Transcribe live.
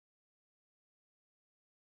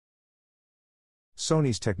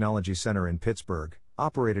SONY's Technology Center in Pittsburgh,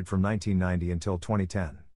 operated from 1990 until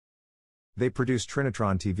 2010. They produced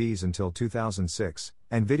Trinitron TVs until 2006,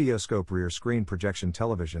 and Videoscope rear screen projection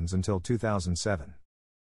televisions until 2007.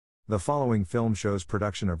 The following film shows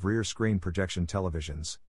production of rear screen projection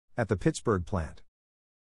televisions at the Pittsburgh plant.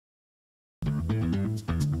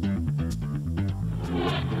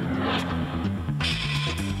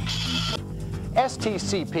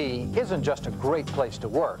 STCP isn't just a great place to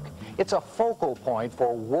work. It's a focal point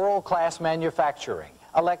for world-class manufacturing,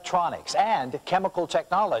 electronics, and chemical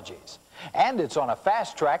technologies. And it's on a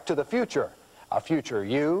fast track to the future, a future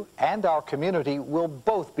you and our community will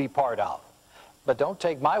both be part of. But don't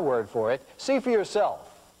take my word for it. See for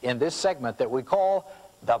yourself in this segment that we call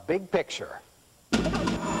The Big Picture.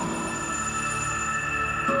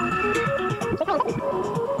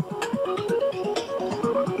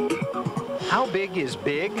 How big is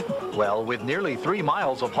big? Well, with nearly 3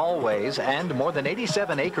 miles of hallways and more than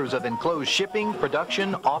 87 acres of enclosed shipping,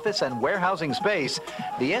 production, office, and warehousing space,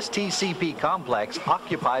 the STCP complex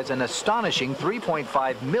occupies an astonishing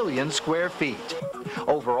 3.5 million square feet.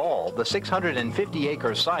 Overall, the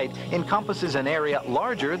 650-acre site encompasses an area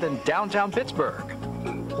larger than downtown Pittsburgh.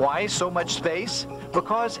 Why so much space?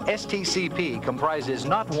 Because STCP comprises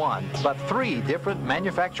not one, but 3 different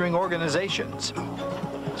manufacturing organizations.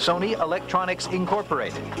 SONY Electronics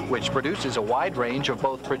Incorporated, which produces a wide range of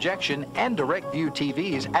both projection and direct view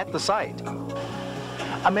TVs at the site.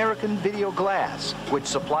 American Video Glass, which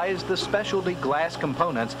supplies the specialty glass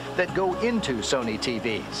components that go into SONY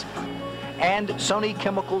TVs. And SONY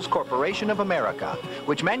Chemicals Corporation of America,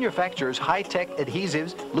 which manufactures high-tech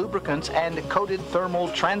adhesives, lubricants, and coated thermal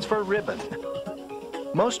transfer ribbon.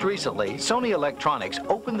 Most recently, SONY Electronics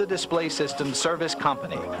opened the Display Systems Service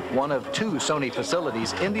Company, one of 2 SONY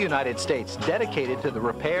facilities in the United States dedicated to the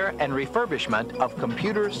repair and refurbishment of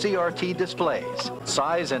computer CRT displays.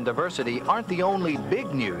 Size and diversity aren't the only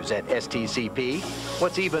big news at STCP.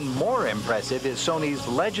 What's even more impressive is SONY's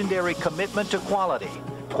legendary commitment to quality.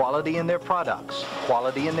 Quality in their products,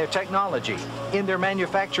 quality in their technology, in their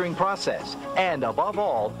manufacturing process, and above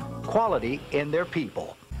all, quality in their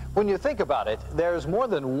people. When you think about it, there's more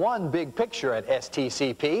than one big picture at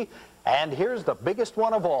STCP, and here's the biggest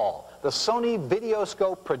one of all, the SONY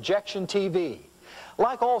Videoscope Projection TV.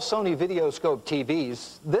 Like all SONY Videoscope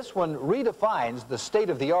TVs, this one redefines the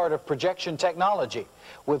state-of-the-art of projection technology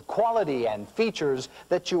with quality and features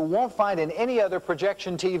that you won't find in any other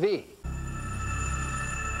projection TV.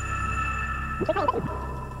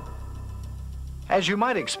 As you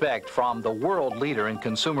might expect from the world leader in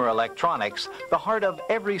consumer electronics, the heart of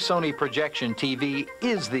every SONY projection TV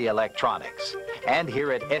is the electronics. And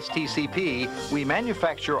here at STCP, we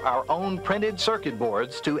manufacture our own printed circuit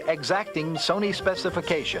boards to exacting SONY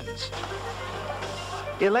specifications.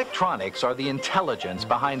 Electronics are the intelligence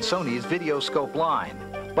behind SONY's Videoscope line,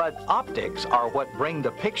 but optics are what bring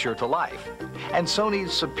the picture to life. And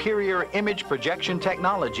SONY's superior image projection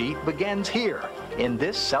technology begins here, in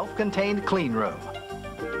this self-contained clean room.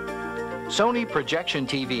 SONY projection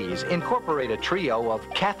TVs incorporate a trio of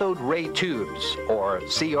cathode ray tubes, or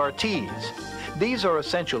CRTs. These are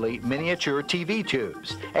essentially miniature TV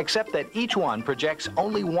tubes, except that each one projects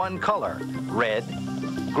only one color, red,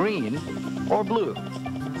 green, or blue.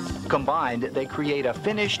 Combined, they create a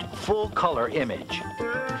finished, full-color image.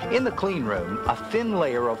 In the clean room, a thin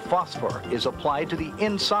layer of phosphor is applied to the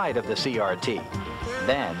inside of the CRT.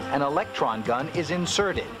 Then, an electron gun is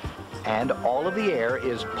inserted, and all of the air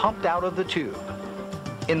is pumped out of the tube.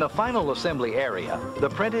 In the final assembly area, the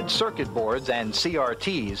printed circuit boards and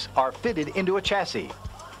CRTs are fitted into a chassis.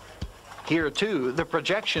 Here, too, the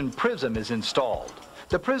projection prism is installed.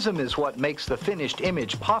 The prism is what makes the finished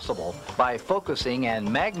image possible by focusing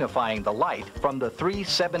and magnifying the light from the 3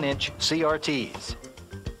 7-inch CRTs.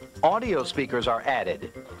 Audio speakers are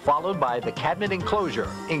added, followed by the cabinet enclosure,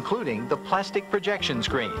 including the plastic projection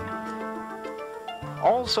screen.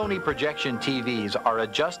 All SONY projection TVs are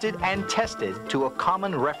adjusted and tested to a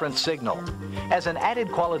common reference signal. As an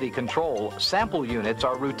added quality control, sample units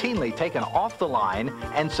are routinely taken off the line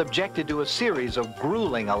and subjected to a series of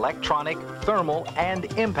grueling electronic, thermal, and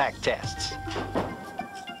impact tests.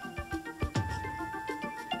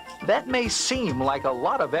 That may seem like a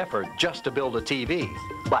lot of effort just to build a TV,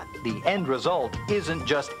 but the end result isn't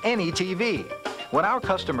just any TV. When our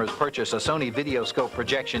customers purchase a SONY Videoscope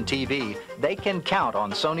projection TV, they can count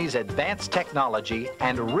on SONY's advanced technology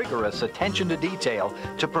and rigorous attention to detail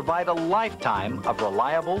to provide a lifetime of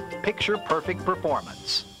reliable, picture-perfect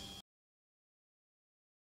performance.